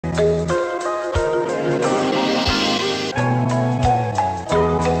What's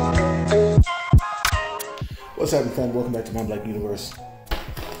happening, fam? Welcome back to my Black Universe.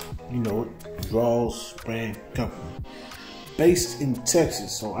 You know it, Drawlz brand company, based in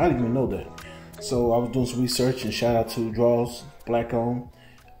Texas. So I didn't even know that. So I was doing some research, and shout out to Drawlz, black owned,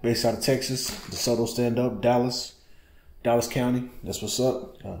 based out of Texas. DeSoto stand up, Dallas County. That's what's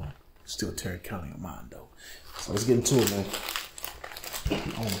up. Still Terry County on mine though. So let's get into it, man.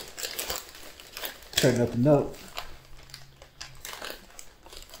 I'm gonna turn up the nut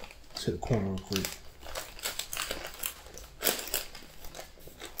to the corner real quick.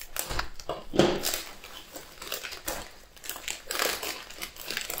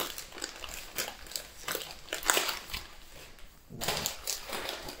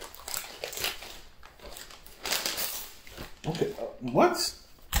 Okay, what?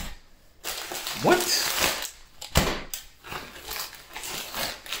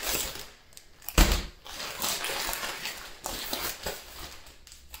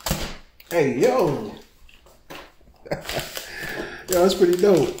 Hey, yo. Yo, that's pretty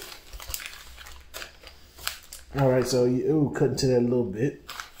dope. Alright, so you cut into that a little bit.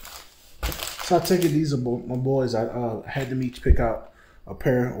 So I take it these are my boys. I had them each pick out a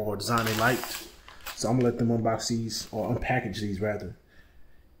pair or a design they liked. So I'm gonna let them unbox these, or unpackage these rather,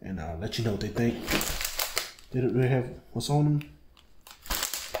 and let you know what they think. They have what's on them.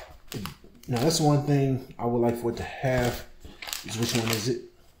 Now that's one thing I would like for it to have, is which one is it?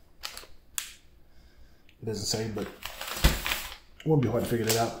 It doesn't say, but it won't be hard to figure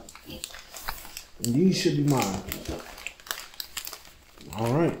that out. And these should be mine.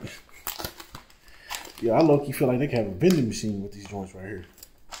 All right. Yeah, I low-key feel like they could have a vending machine with these joints right here.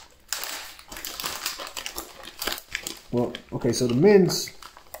 Well, okay, so the men's,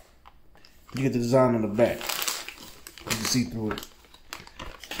 you get the design on the back. You can see through it.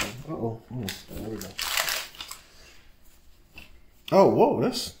 Uh-oh. Oh, there we go. Oh, whoa,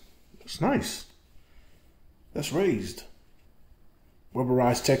 that's nice. That's raised.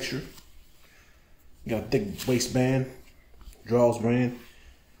 Rubberized texture. You got a thick waistband. Drawlz brand.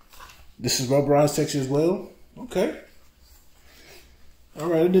 This is rubberized texture as well. Okay.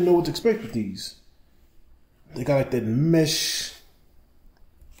 Alright, I didn't know what to expect with these. They got like that mesh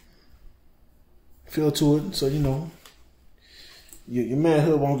feel to it, so you know your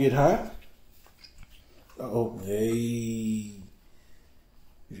manhood won't get hot. Uh-oh, hey.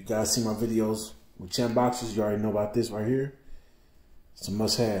 If you guys see my videos with champ boxes, you already know about this right here. It's a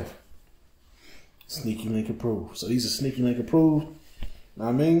must-have. Sneaky link approved. So these are sneaky link approved. Know what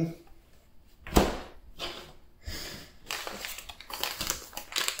I mean?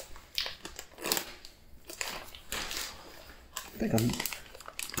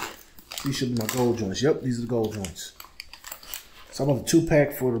 These should be my gold joints. Yep, these are the gold joints. So I bought the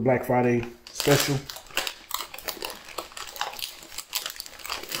 2-pack for the Black Friday special.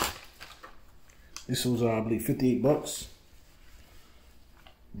 This was, I believe, 58 bucks.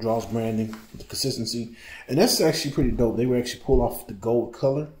 Drawlz branding, the consistency. And that's actually pretty dope. They were actually pull off the gold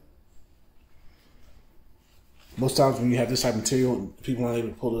color. Most times when you have this type of material, people aren't able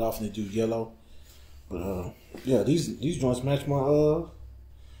to pull it off and they do yellow. But yeah, these joints match my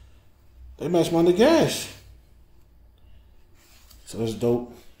they match my Nagash. So that's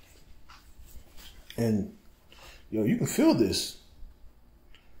dope. And yo, you can feel this.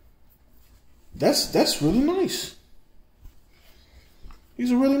 That's really nice.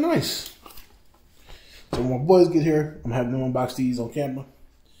 These are really nice. So when my boys get here, I'm having them unbox these on camera,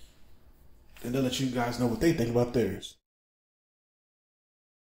 and they'll let you guys know what they think about theirs.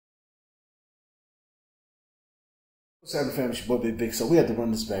 What's happening, family? It's your boy Big Big. So we had to run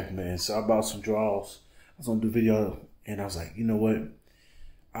this back, man. So I bought some Drawlz. I was gonna do a video, and I was like, you know what?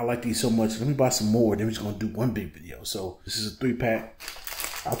 I like these so much. Let me buy some more. Then we're just gonna do one big video. So this is a 3-pack.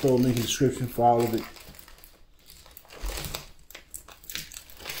 I'll throw a link in the description for all of it.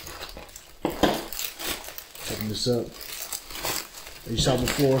 Checking this up. As you saw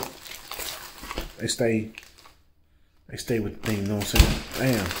before, they stay with the thing. You know what I'm saying?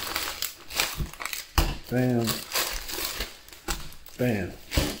 Bam. Bam. Bam.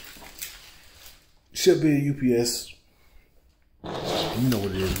 Should be a UPS. You know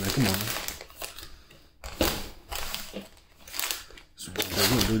what it is, man. Come on, man. So we're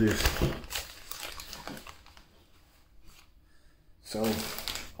gonna do this. So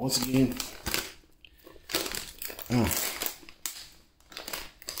once again,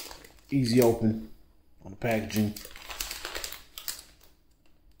 easy open on the packaging.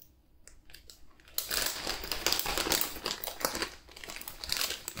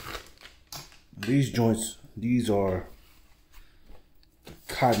 These joints, these are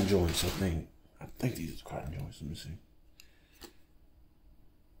cotton joints, I think. I think these are cotton joints. Let me see.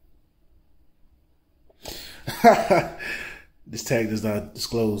 This tag does not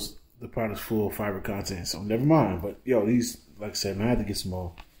disclose the product's full fiber content, so never mind. But yo, these, like I said, man, I had to get some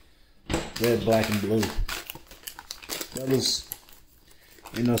more. Red, black, and blue. Fellas,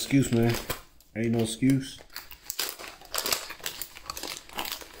 ain't no excuse, man. Ain't no excuse.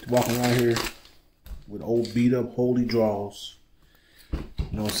 Walking around here with old beat up holy Drawlz. You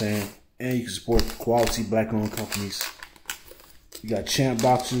know what I'm saying? And you can support quality black owned companies. You got Champ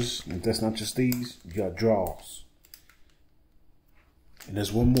boxes, and if that's not just these, you got Drawlz. And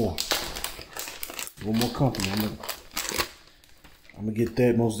there's one more. One more company. I'm gonna get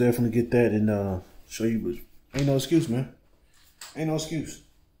that, most definitely get that, and show you. But ain't no excuse, man. Ain't no excuse.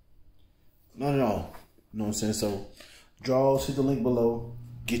 None at all. You know what I'm saying? So Drawlz, hit the link below.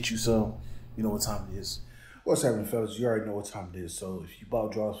 Get you some. You know what time it is. What's happening, fellas? You already know what time it is. So if you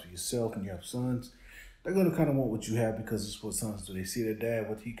bought Drawlz for yourself and you have sons, they're gonna kind of want what you have because it's what sons do. They see their dad,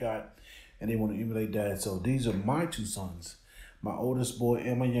 what he got, and they want to emulate dad. So these are my two sons, my oldest boy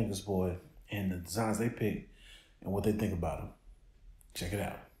and my youngest boy, and the designs they pick and what they think about them. Check it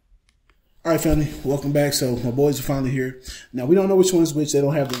out. All right, family, welcome back. So my boys are finally here. Now, we don't know which one is which. They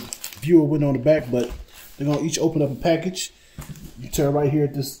don't have the viewer window on the back, but they're going to each open up a package. You turn right here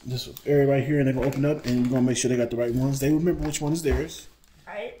at this area right here, and they're going to open up, and we're going to make sure they got the right ones. They remember which one is theirs.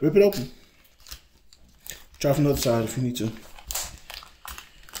 All right. Rip it open. Try from the other side if you need to.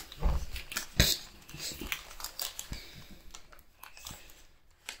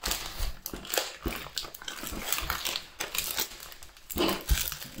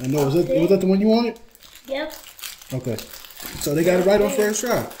 I know, was that the one you wanted? Yep. Okay. So they got it right on first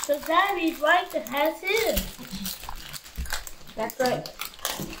try. So Daddy's right that has him. That's right.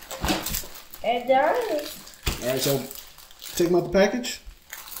 And there it is. Alright, so take them out the package.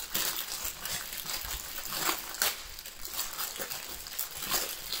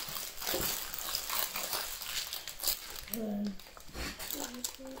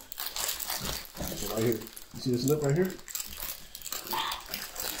 Right here. You see this lip right here?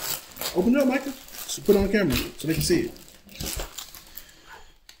 Open it up, Micah. So put it on camera so they can see it.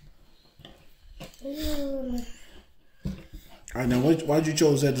 Alright, now why'd you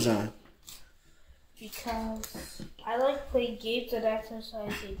choose that design? Because I like playing games and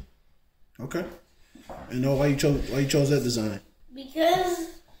exercising. Okay. And why you chose that design? Because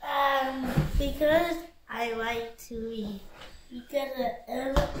I like to read. Because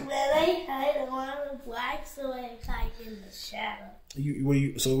when I hide, I want black, so I hide in the shadow.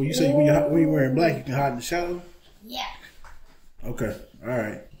 So when you say when you're wearing black, you can hide in the shadow? Yeah. Okay. All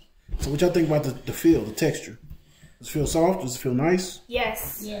right. So what y'all think about the feel, the texture? Does it feel soft? Does it feel nice?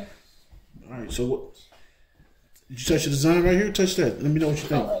 Yes. Yeah. All right. So what? Did you touch the design right here? Touch that. Let me know what you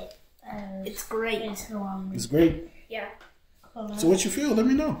think. Oh, wait. It's great. It's great? Yeah. So what you feel? Let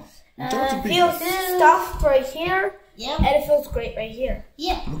me know. Talk to people. It feels stuffed right here. Yeah. And it feels great right here.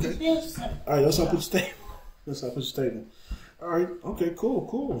 Yeah. Okay. It feels so. All right. That's how I put the statement. That's how I put the statement. All right. Okay.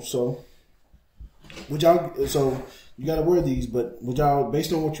 Cool. So, would y'all? So you got to wear these, but would y'all,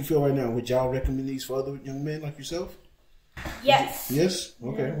 based on what you feel right now, would y'all recommend these for other young men like yourself? Yes. Yes.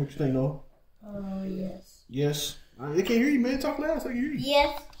 Okay. Yeah. What you think, Noah? Yes. Yes. They can't hear you, man. Talk loud. I can hear you.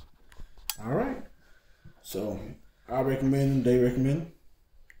 Yes. All right. So I recommend them. They recommend them.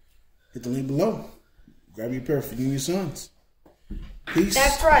 Hit the link below. Grab your pair for you and your sons. Peace.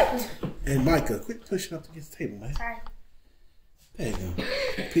 That's right. And Micah, quit pushing up against the table, man. Sorry. There you go.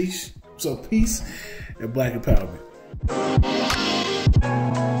 Peace. So peace and black empowerment.